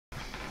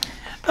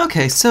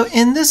Okay, so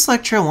in this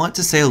lecture, I want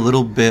to say a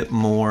little bit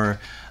more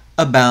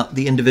about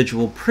the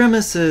individual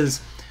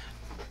premises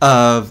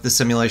of the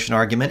simulation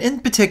argument, in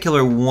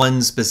particular,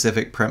 one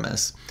specific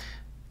premise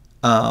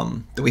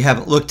that we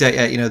haven't looked at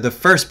yet, the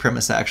first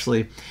premise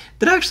actually,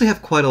 that I actually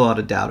have quite a lot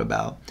of doubt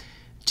about.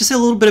 Just say a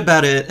little bit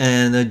about it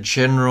and the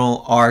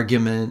general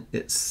argument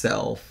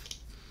itself.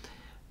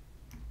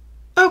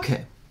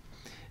 Okay,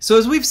 so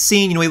as we've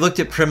seen, we looked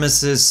at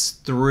premises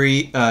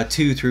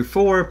 2 through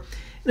 4,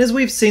 and as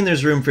we've seen,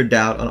 there's room for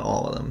doubt on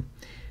all of them.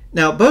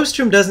 Now,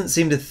 Bostrom doesn't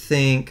seem to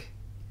think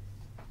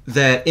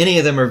that any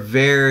of them are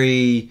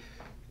very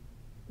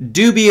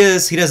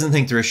dubious. He doesn't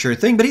think they're a sure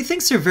thing, but he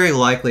thinks they're very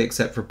likely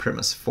except for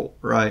premise 4,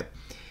 right?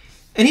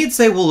 And he'd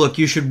say, well, look,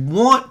 you should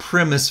want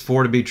premise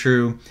 4 to be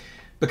true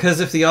because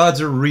if the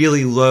odds are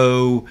really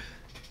low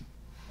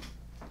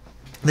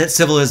that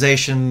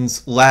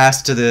civilizations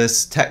last to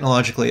this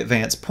technologically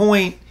advanced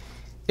point,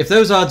 if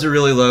those odds are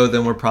really low,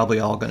 then we're probably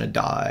all going to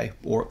die,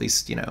 or at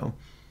least,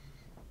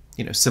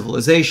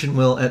 civilization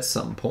will at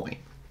some point.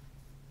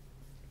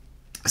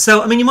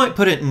 So, you might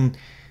put it in,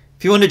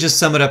 if you want to just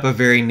sum it up a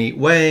very neat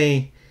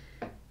way,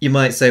 you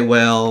might say,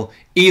 well,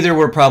 either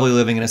we're probably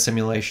living in a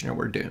simulation or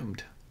we're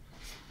doomed.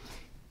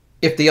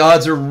 If the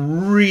odds are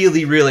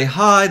really, really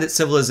high that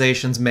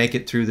civilizations make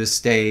it through this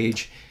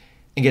stage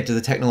and get to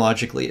the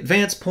technologically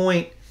advanced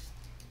point,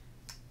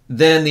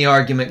 then the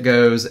argument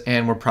goes,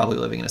 and we're probably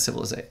living in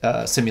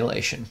a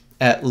simulation.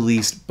 At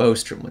least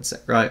Bostrom would say,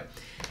 right?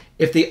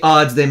 If the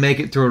odds they make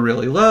it through are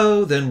really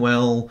low, then,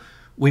 well,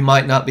 we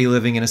might not be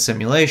living in a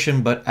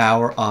simulation, but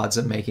our odds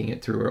of making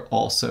it through are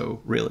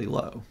also really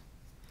low.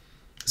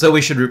 So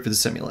we should root for the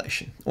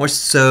simulation, or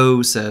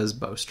so says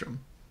Bostrom.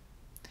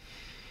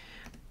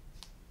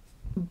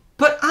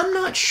 But I'm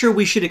not sure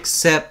we should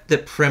accept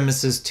that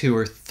premises 2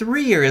 or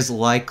 3 are as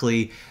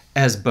likely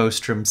as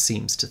Bostrom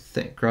seems to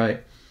think,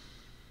 right?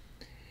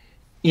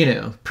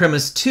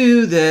 Premise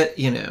 2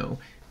 that,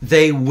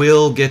 they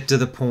will get to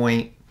the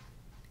point,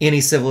 any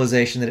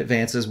civilization that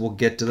advances will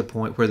get to the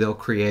point where they'll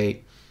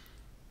create,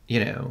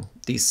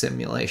 these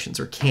simulations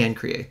or can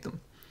create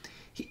them.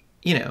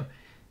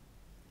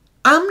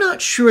 I'm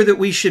not sure that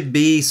we should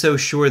be so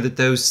sure that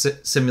those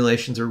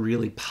simulations are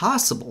really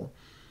possible.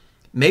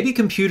 Maybe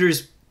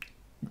computers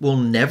will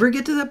never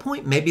get to that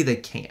point. Maybe they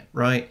can't,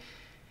 right?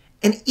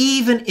 And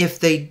even if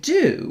they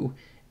do,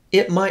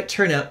 it might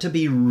turn out to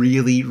be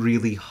really,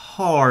 really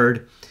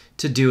hard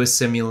to do a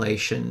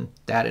simulation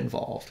that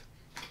involved.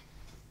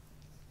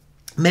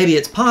 Maybe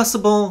it's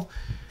possible,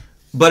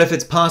 but if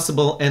it's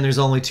possible and there's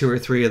only 2 or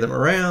 3 of them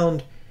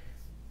around,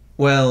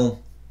 well,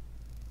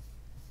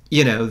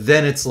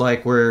 then it's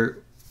like there's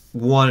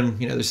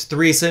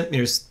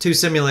 2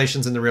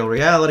 simulations in the real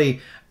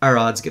reality, our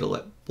odds get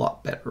a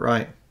lot better,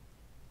 right?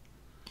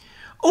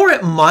 Or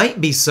it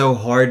might be so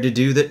hard to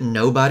do that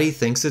nobody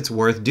thinks it's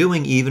worth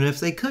doing even if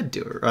they could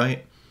do it,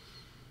 right?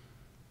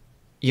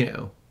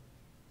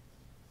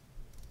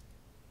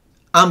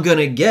 I'm going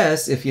to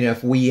guess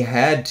if we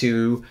had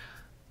to,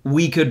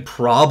 we could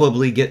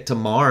probably get to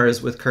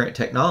Mars with current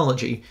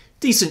technology.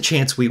 Decent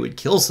chance we would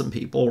kill some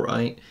people,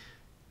 right?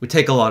 Would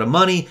take a lot of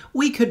money.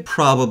 We could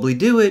probably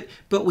do it,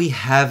 but we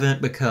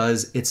haven't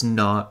because it's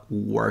not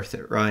worth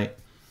it, right?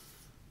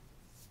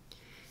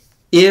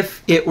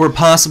 If it were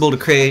possible to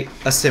create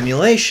a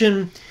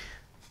simulation,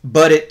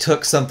 but it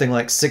took something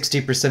like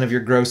 60% of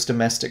your gross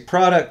domestic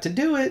product to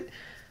do it,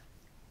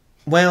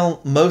 well,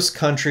 most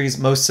countries,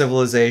 most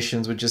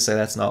civilizations would just say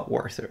that's not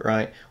worth it,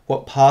 right?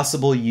 What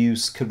possible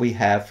use could we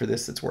have for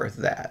this that's worth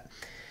that?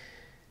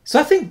 So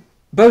I think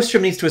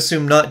Bostrom needs to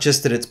assume not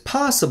just that it's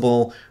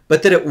possible,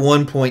 but that at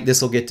one point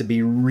this will get to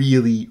be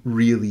really,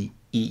 really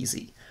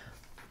easy.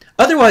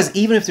 Otherwise,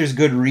 even if there's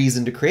good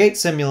reason to create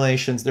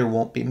simulations, there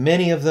won't be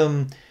many of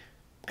them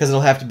because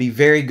it'll have to be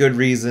very good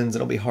reasons.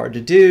 It'll be hard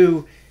to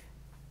do.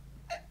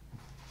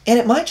 And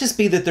it might just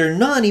be that there are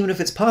none, even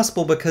if it's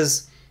possible,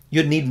 because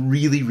you'd need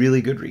really,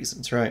 really good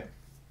reasons, right?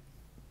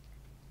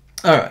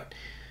 All right.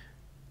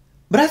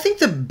 But I think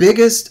the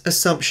biggest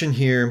assumption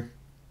here,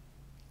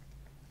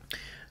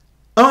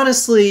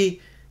 honestly,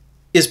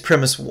 is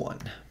premise 1.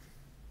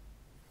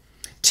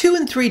 2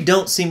 and 3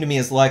 don't seem to me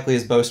as likely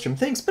as Bostrom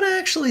thinks, but I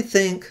actually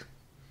think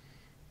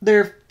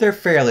they're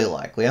fairly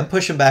likely. I'm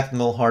pushing back a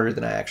little harder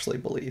than I actually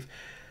believe.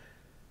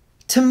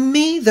 To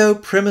me, though,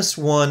 premise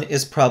 1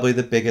 is probably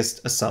the biggest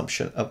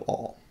assumption of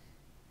all.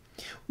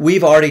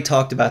 We've already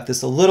talked about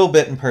this a little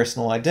bit in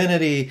Personal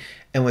Identity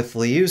and with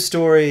Liu's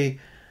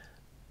story,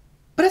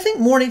 but I think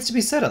more needs to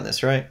be said on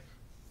this, right?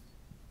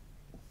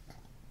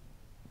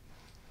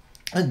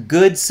 A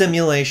good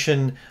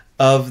simulation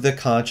of the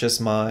conscious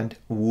mind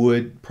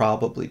would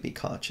probably be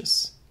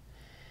conscious.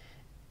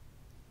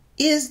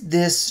 Is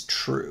this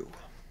true?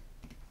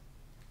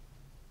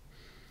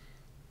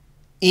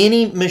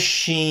 Any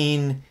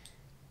machine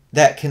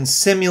that can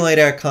simulate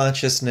our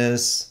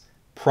consciousness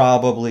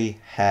probably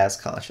has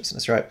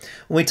consciousness, right?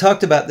 When we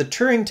talked about the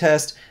Turing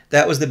test,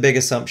 that was the big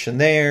assumption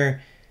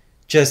there.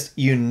 Just,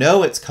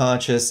 it's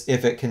conscious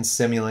if it can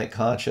simulate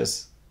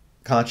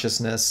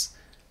consciousness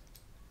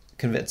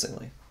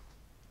convincingly.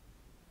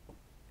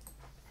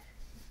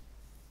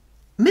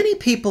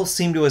 people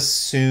seem to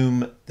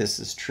assume this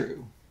is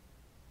true.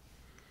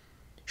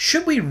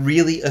 Should we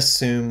really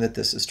assume that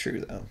this is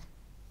true, though?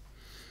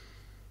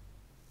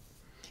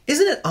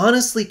 Isn't it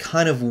honestly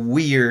kind of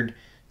weird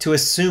to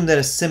assume that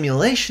a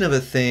simulation of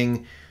a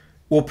thing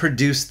will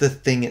produce the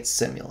thing it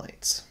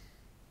simulates?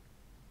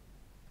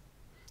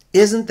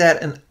 Isn't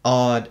that an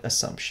odd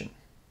assumption?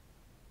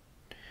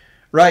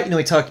 Right?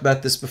 We talked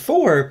about this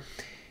before.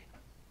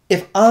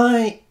 If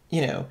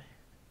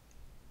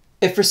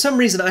for some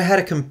reason I had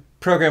a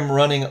program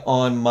running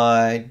on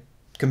my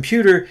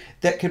computer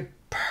that could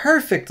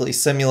perfectly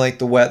simulate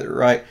the weather,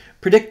 right?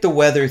 Predict the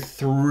weather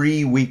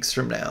 3 weeks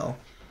from now.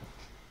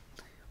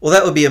 Well,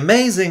 that would be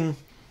amazing,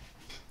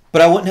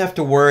 but I wouldn't have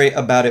to worry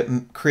about it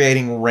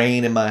creating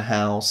rain in my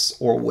house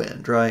or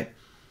wind, right?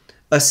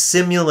 A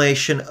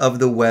simulation of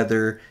the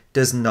weather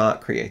does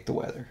not create the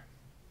weather.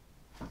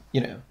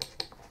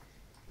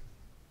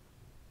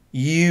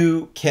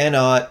 You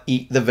cannot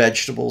eat the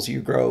vegetables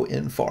you grow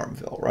in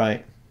Farmville,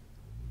 right?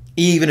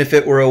 Even if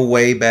it were a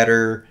way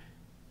better,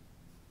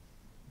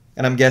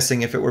 and I'm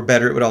guessing if it were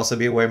better, it would also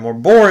be a way more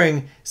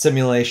boring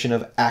simulation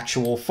of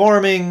actual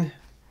farming.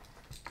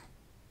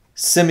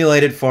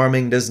 Simulated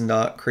farming does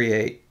not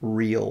create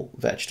real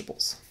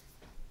vegetables.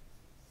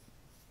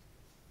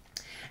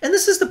 And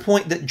this is the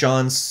point that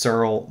John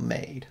Searle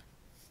made.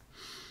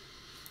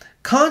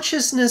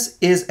 Consciousness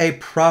is a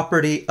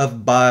property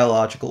of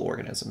biological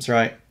organisms,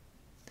 right?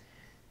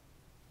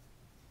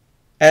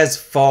 As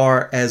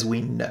far as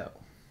we know.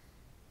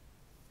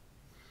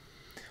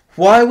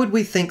 Why would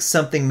we think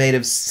something made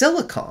of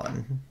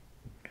silicon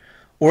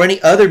or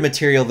any other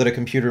material that a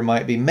computer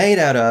might be made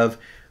out of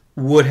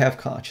would have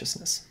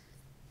consciousness?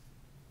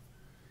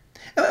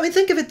 I mean,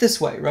 think of it this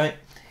way, right?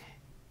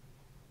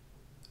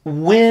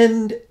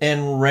 Wind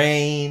and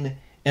rain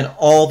and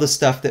all the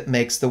stuff that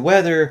makes the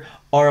weather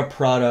are a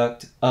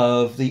product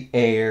of the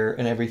air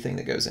and everything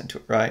that goes into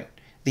it, right?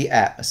 The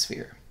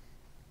atmosphere.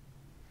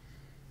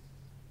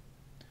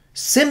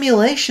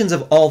 Simulations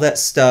of all that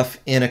stuff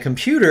in a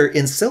computer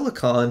in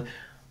silicon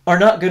are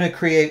not going to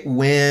create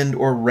wind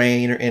or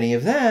rain or any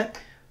of that,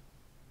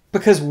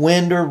 because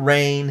wind or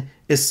rain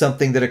is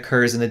something that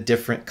occurs in a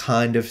different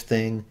kind of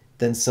thing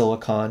than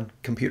silicon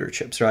computer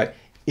chips, right?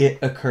 It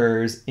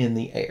occurs in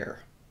the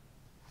air.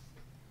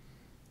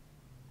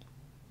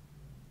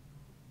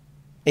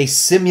 A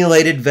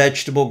simulated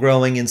vegetable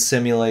growing in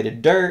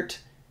simulated dirt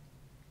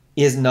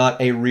is not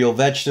a real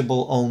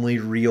vegetable. Only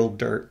real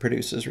dirt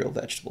produces real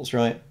vegetables,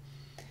 right?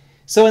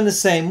 So in the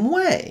same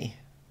way,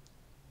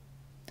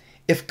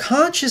 if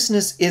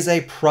consciousness is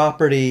a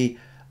property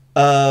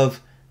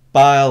of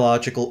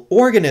biological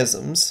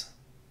organisms,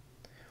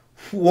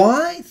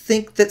 why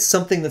think that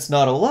something that's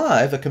not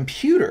alive, a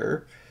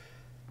computer,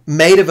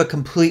 made of a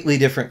completely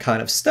different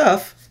kind of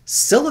stuff,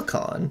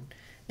 silicon,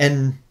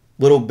 and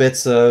little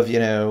bits of,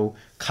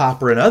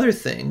 copper and other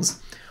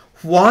things,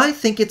 why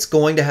think it's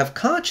going to have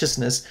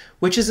consciousness,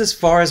 which is, as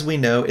far as we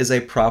know, is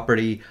a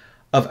property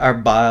of our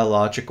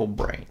biological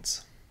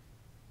brains?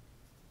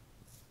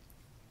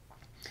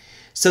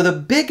 So the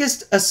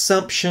biggest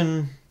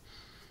assumption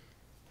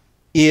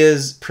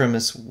is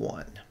premise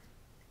 1.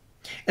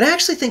 And I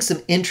actually think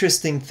some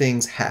interesting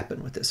things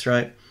happen with this,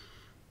 right?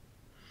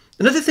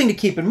 Another thing to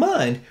keep in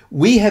mind,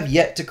 we have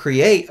yet to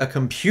create a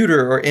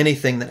computer or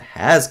anything that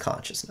has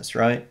consciousness,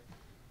 right?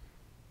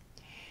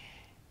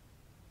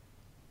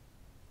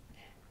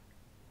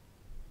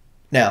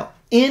 Now,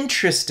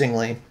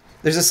 interestingly,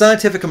 there's a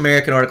Scientific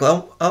American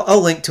article.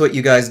 I'll link to it.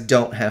 You guys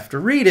don't have to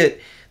read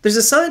it. There's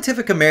a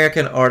Scientific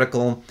American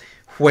article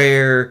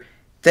where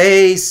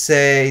they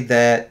say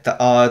that the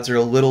odds are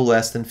a little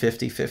less than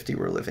 50-50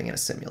 we're living in a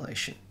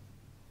simulation.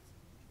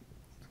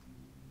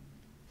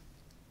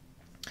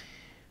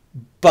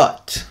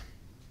 But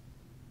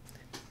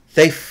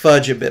they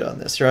fudge a bit on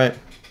this, right?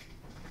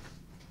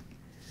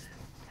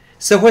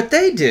 So what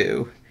they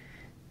do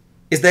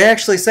is they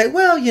actually say,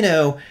 well,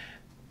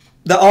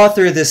 the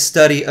author of this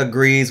study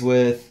agrees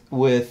with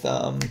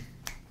Bostrom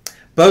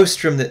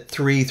that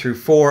 3 through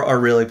 4 are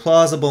really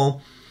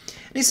plausible.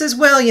 And he says,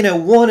 well,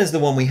 1 is the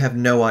one we have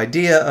no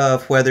idea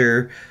of,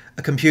 whether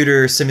a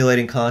computer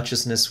simulating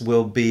consciousness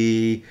will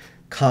be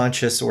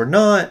conscious or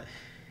not.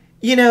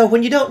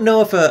 When you don't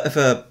know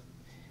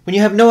when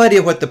you have no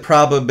idea what the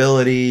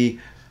probability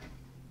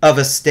of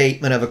a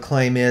statement of a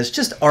claim is,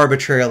 just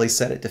arbitrarily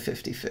set it to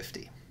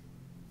 50-50.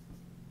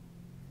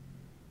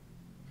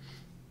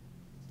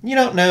 You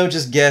don't know,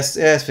 just guess,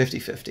 it's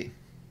 50-50.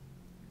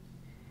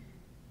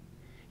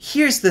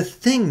 Here's the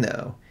thing,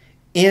 though.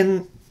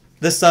 In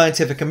the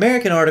Scientific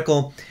American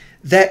article,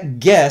 that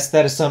guess,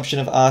 that assumption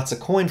of it's a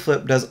coin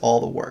flip, does all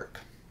the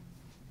work.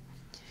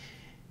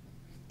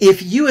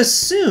 If you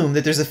assume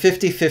that there's a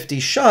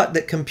 50-50 shot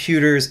that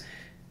computers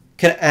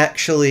can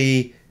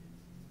actually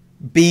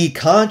be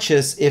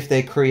conscious if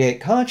they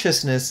create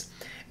consciousness,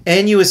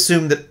 and you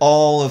assume that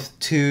all of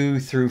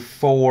 2 through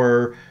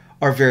 4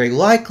 are very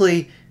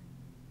likely,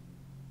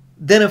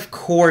 then of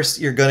course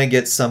you're going to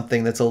get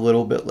something that's a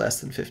little bit less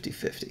than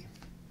 50-50.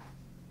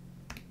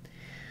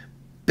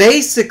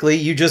 basically,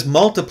 you just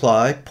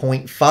multiply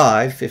 0.5,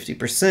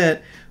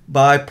 50%,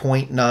 by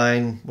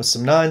 0.9 with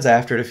some 9s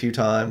after it a few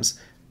times.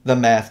 The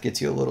math gets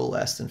you a little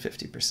less than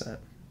 50%.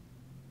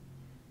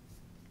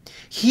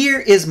 Here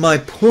is my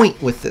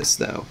point with this,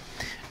 though.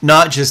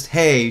 Not just,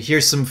 hey,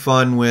 here's some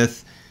fun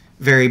with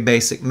very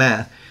basic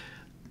math.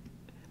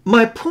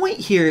 My point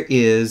here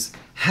is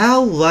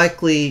how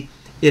likely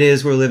it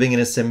is we're living in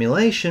a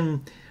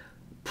simulation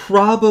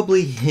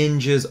probably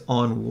hinges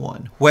on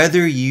one,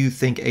 whether you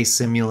think a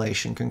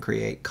simulation can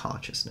create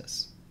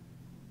consciousness.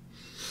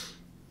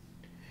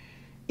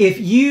 If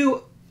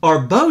you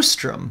are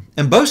Bostrom,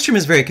 and Bostrom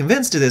is very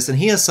convinced of this, and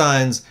he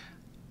assigns,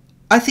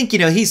 I think,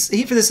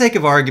 he for the sake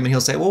of argument, he'll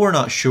say, well, we're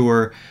not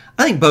sure.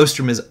 I think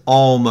Bostrom is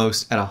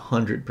almost at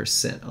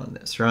 100% on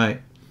this,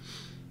 right?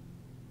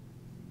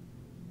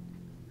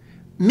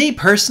 Me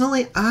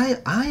personally, I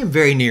am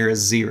very near a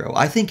 0.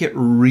 I think it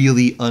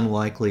really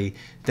unlikely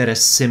that a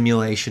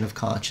simulation of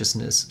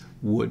consciousness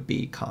would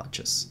be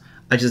conscious.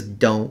 I just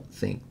don't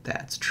think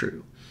that's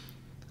true.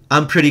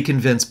 I'm pretty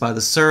convinced by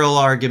the Searle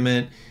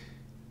argument.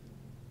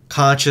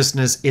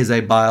 Consciousness is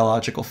a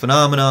biological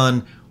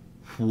phenomenon.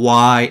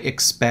 Why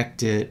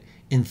expect it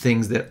in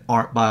things that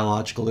aren't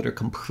biological, that are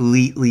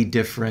completely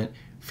different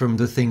from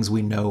the things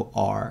we know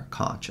are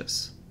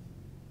conscious?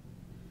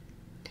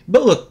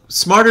 But look,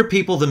 smarter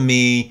people than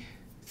me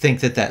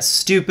think that that's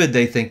stupid.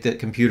 They think that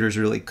computers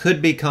really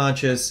could be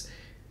conscious.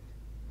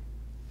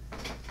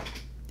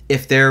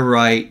 If they're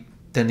right,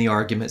 then the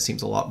argument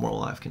seems a lot more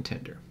live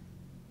contender.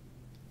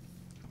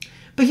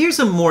 But here's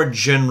a more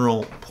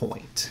general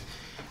point.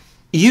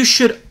 You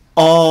should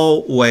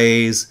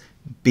always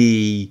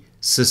be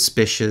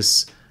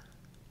suspicious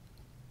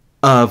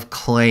of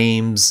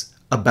claims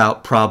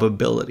about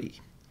probability.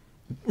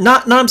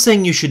 Not I'm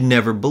saying you should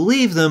never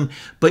believe them,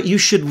 but you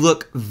should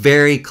look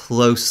very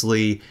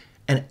closely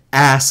and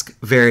ask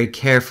very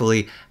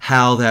carefully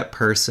how that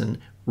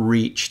person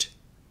reached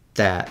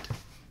that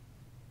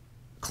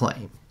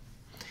claim.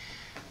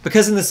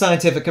 Because in the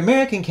Scientific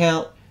American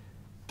count,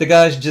 the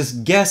guy's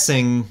just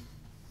guessing,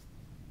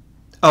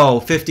 oh,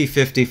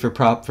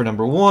 50-50 for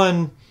number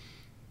 1,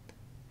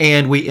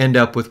 and we end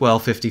up with, well,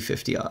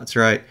 50-50 odds,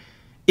 right?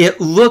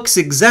 It looks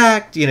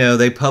exact,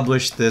 they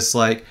published this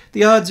like,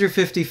 the odds are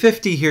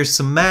 50-50, here's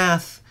some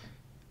math.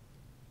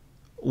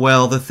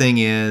 Well, the thing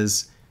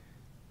is,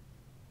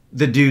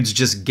 the dude's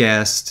just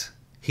guessed.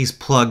 He's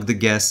plugged the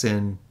guess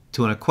in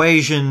to an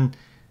equation.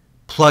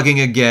 Plugging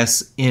a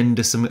guess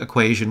into some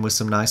equation with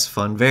some nice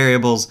fun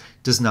variables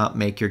does not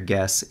make your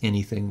guess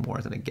anything more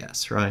than a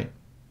guess, right?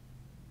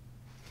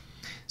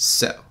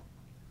 So,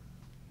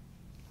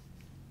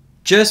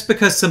 just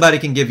because somebody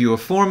can give you a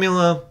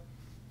formula,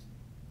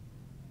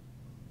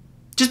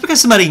 just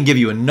because somebody can give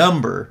you a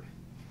number,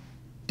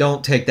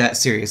 don't take that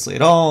seriously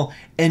at all.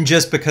 And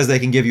just because they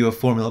can give you a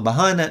formula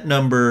behind that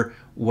number,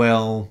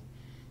 well,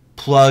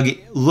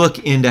 look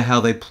into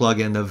how they plug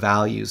in the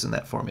values in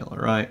that formula,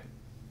 right?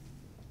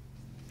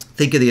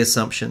 Think of the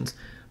assumptions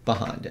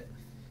behind it.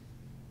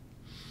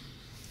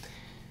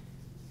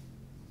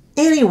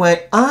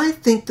 Anyway, I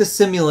think the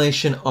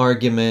simulation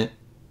argument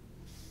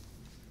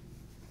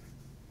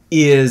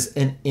is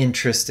an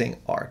interesting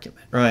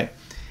argument, right?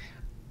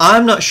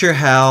 I'm not sure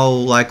how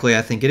likely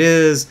I think it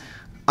is.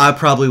 I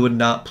probably would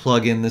not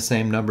plug in the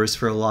same numbers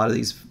for a lot of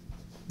these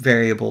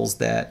variables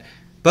that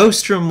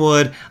Bostrom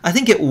would. I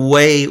think it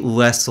way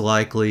less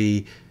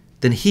likely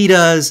than he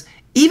does.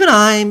 Even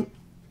I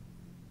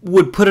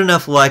would put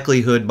enough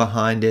likelihood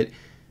behind it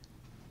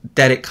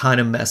that it kind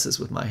of messes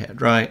with my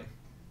head, right?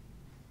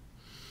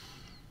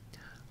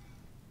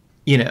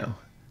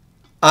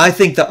 I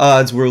think the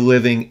odds we're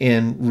living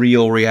in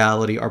real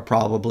reality are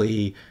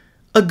probably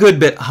a good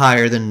bit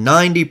higher than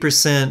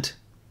 90%.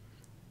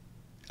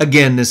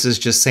 Again, this is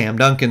just Sam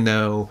Duncan,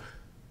 though,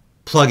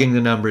 plugging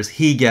the numbers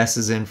he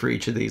guesses in for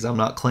each of these. I'm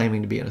not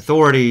claiming to be an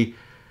authority.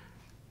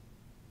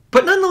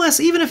 But nonetheless,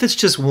 even if it's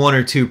just 1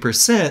 or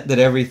 2% that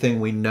everything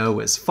we know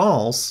is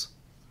false,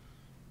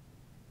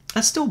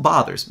 that still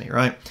bothers me,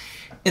 right?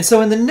 And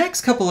so in the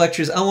next couple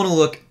lectures, I want to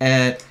look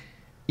at,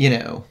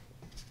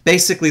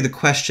 basically the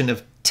question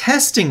of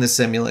testing the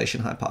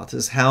simulation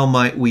hypothesis. How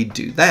might we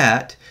do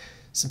that?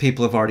 Some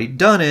people have already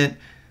done it.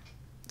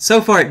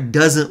 So far, it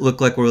doesn't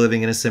look like we're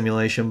living in a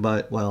simulation,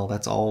 but, well,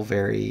 that's all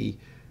very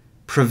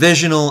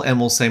provisional, and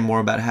we'll say more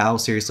about how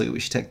seriously we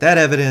should take that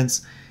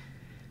evidence.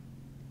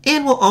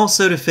 And we'll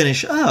also, to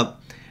finish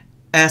up,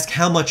 ask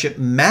how much it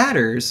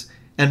matters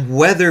and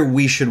whether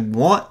we should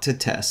want to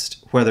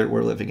test whether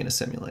we're living in a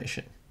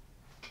simulation.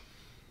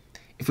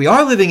 If we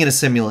are living in a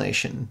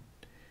simulation,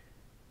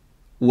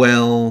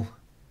 well,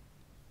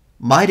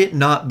 might it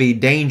not be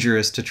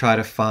dangerous to try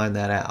to find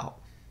that out?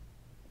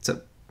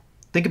 So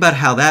think about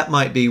how that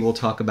might be. We'll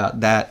talk about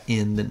that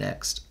in the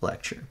next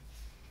lecture.